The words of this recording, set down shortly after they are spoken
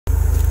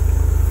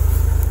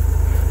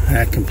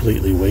that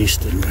completely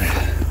wasted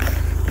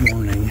my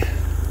morning.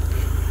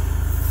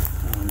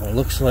 But it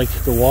looks like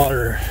the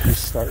water is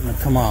starting to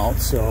come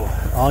out, so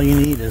all you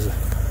need is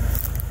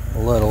a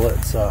little.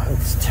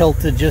 It's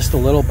tilted just a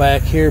little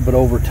back here, but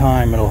over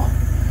time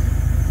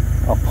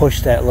I'll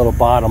push that little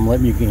bottom lip.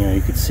 You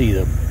can see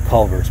the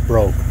culvert's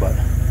broke, but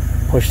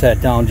push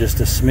that down just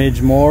a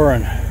smidge more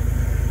and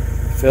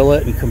fill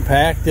it and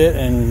compact it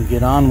and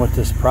get on with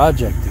this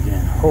project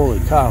again. Holy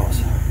cows.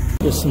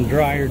 Get some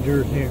drier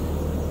dirt here.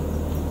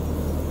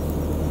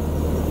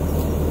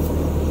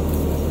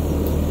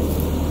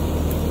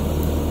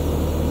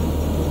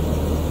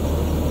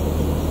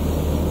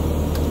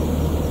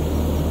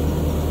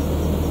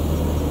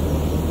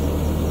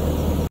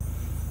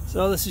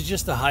 So this is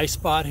just a high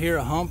spot here,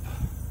 a hump.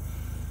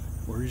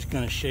 We're just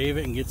going to shave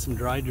it and get some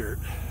dry dirt.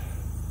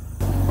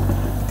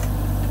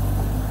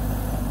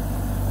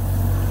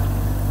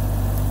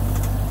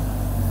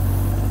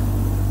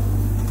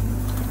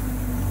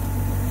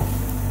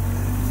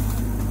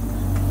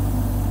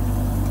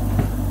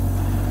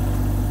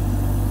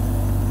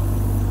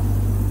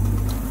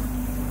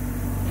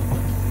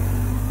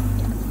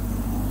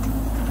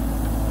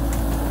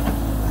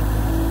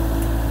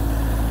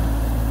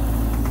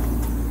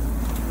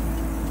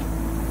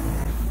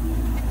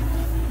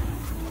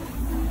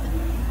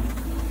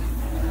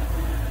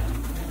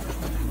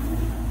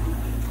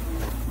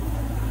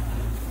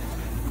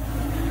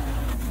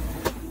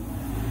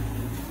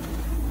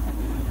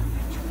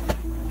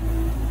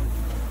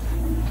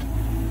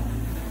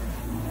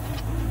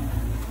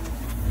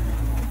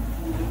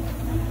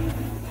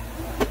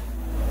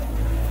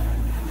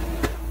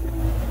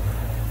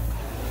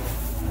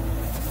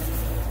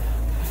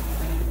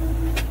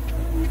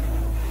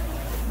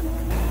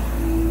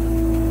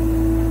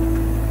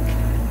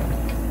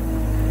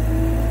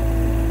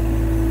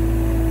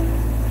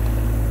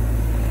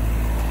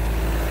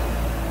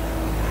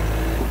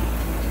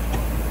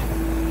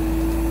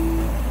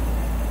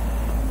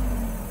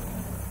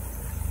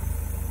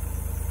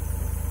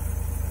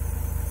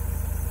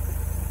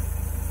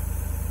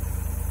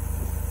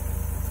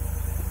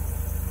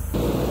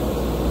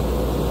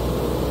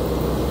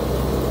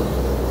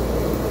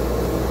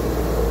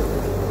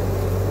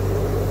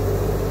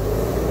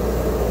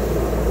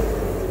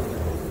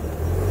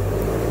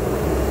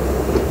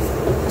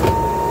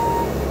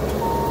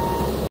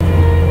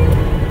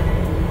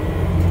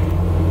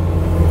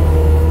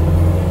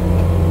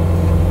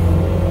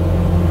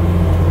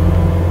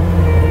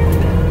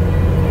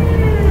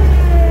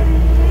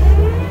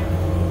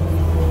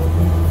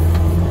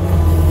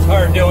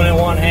 Doing it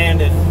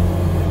one-handed.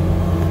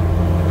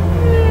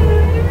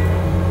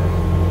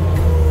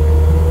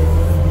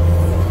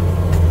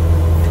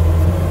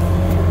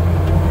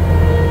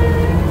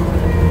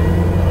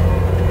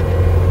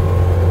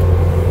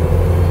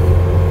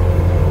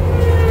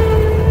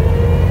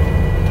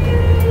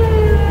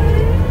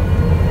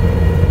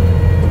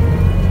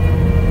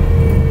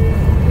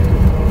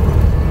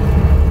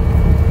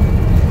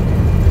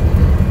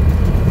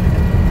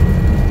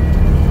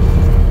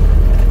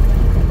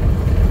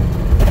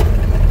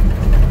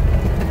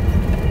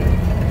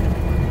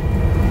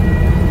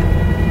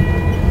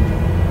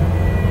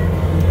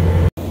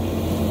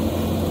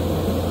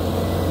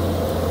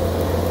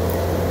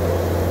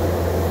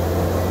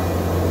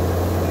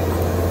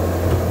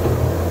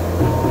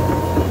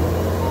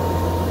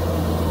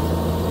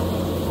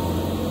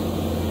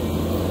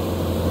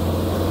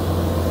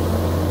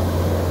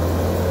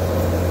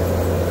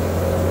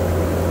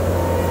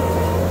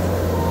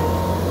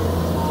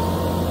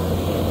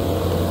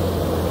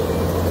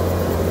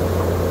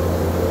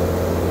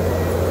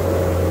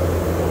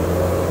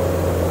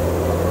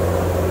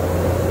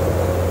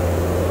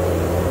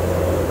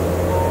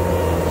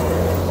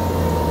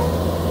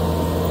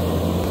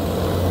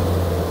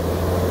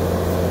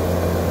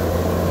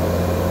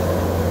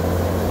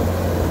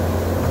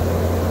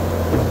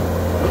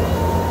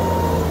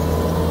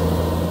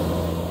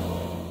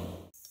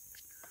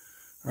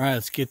 All right,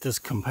 let's get this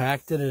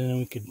compacted and then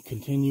we can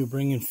continue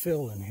bringing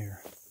fill in here.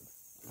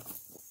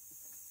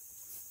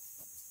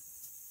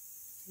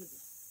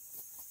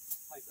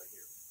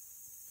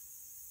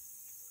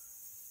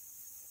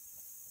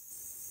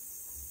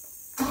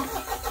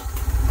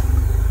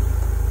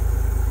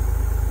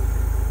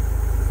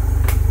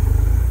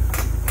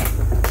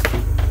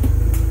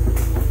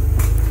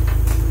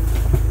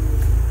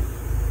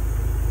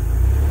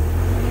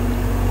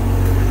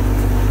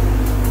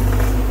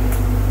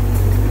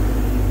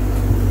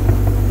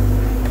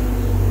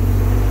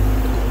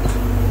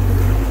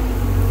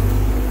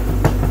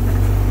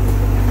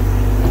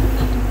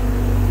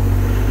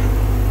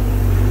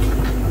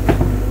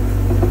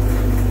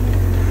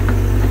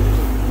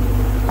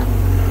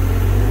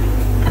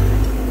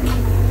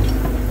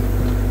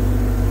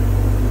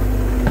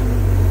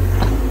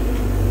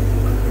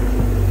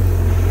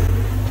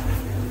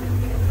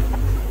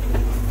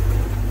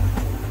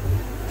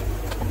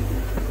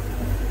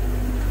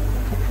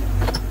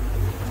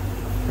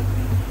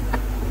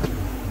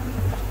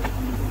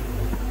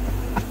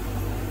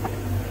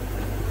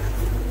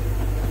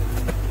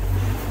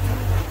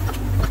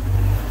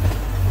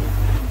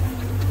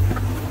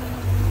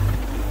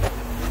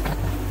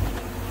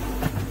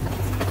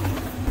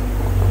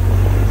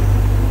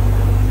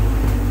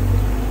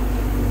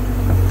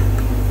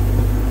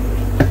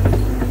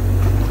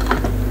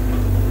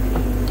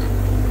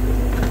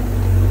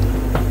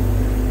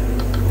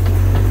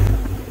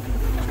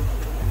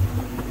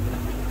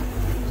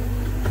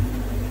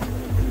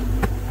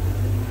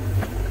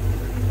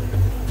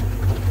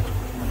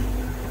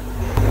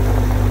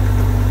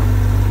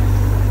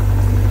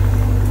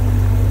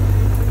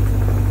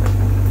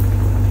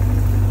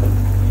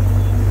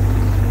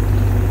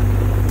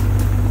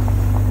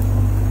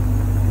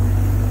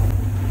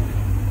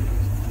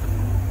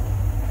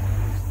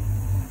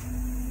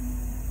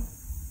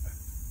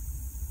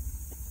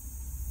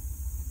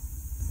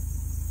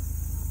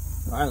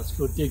 Alright, let's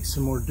go dig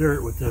some more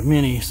dirt with the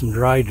Mini, some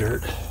dry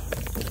dirt.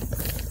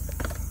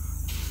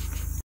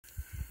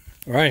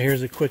 Alright,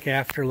 here's a quick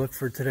after look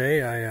for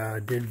today. I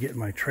did get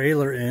my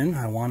trailer in.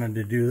 I wanted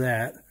to do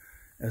that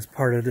as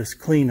part of this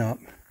cleanup.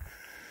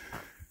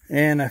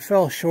 And I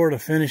fell short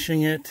of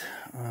finishing it.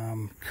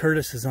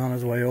 Curtis is on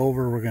his way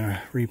over. We're going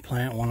to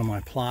replant one of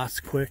my plots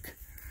quick.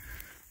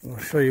 I'll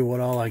show you what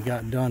all I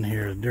got done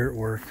here, the dirt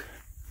work.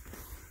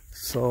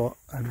 So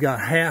I've got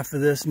half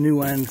of this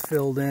new end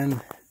filled in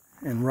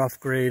and rough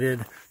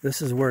graded.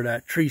 This is where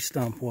that tree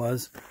stump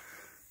was.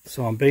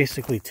 So I'm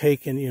basically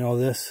taking, you know,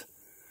 this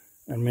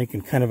and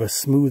making kind of a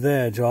smooth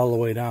edge all the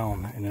way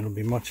down, and it'll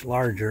be much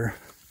larger.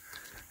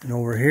 And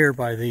over here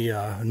by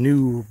the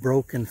new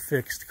broken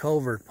fixed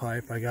culvert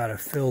pipe, I got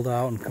it filled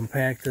out and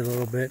compacted a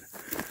little bit.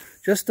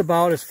 Just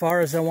about as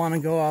far as I want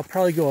to go. I'll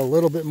probably go a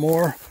little bit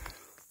more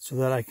so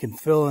that I can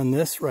fill in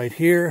this right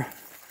here.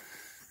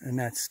 And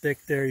that stick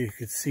there, you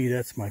could see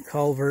that's my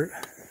culvert.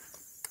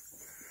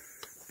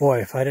 Boy,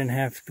 if I didn't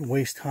have to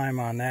waste time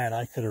on that,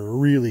 I could have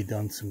really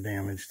done some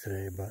damage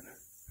today, but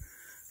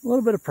a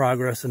little bit of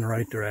progress in the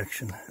right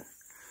direction.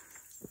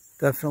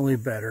 Definitely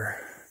better.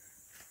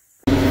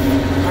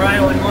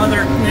 Alright, when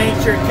Mother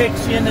Nature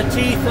kicks you in the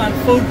teeth on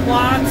food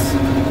plots,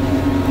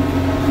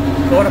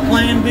 go to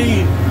Plan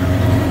B.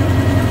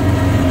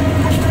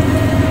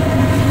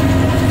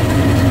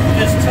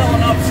 Just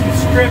tilling up some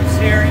strips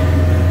here.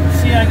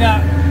 See, I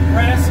got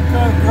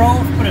brassica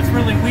growth, but it's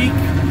really weak.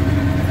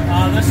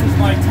 This was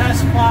my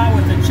test plow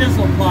with the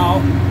chisel plow,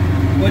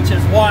 which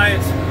is why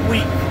it's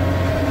weak.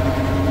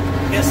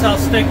 Guess I'll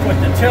stick with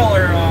the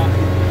tiller,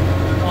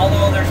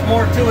 although there's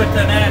more to it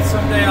than that.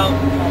 Someday I'll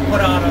put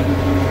out a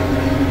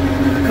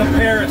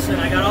comparison.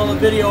 I got all the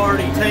video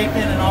already taken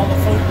and all the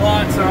food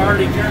plots are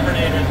already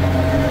germinated.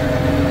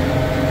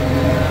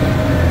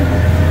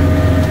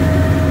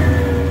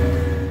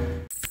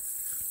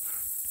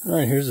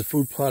 Alright, here's a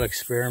food plot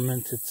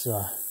experiment. It's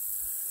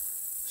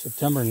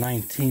September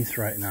 19th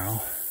right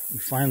now. We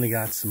finally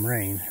got some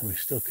rain. We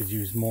still could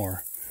use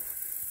more.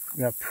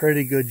 We got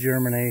pretty good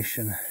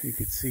germination. You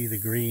could see the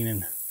green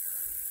and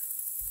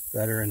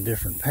better in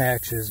different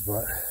patches,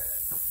 but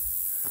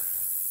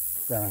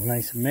got a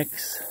nice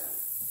mix.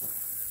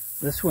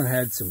 This one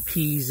had some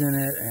peas in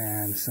it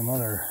and some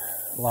other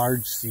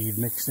large seed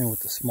mixed in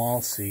with the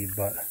small seed,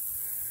 but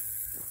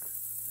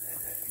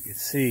you can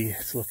see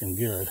it's looking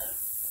good.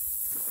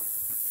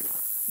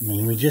 I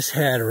mean, we just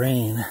had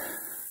rain.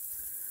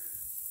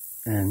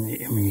 And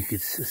I mean,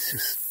 it's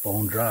just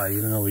bone dry,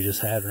 even though we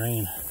just had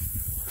rain,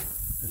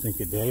 I think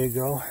a day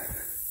ago.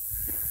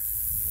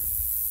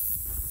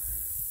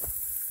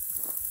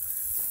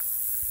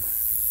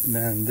 And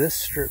then this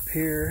strip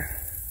here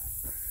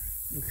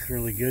looks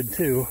really good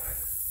too.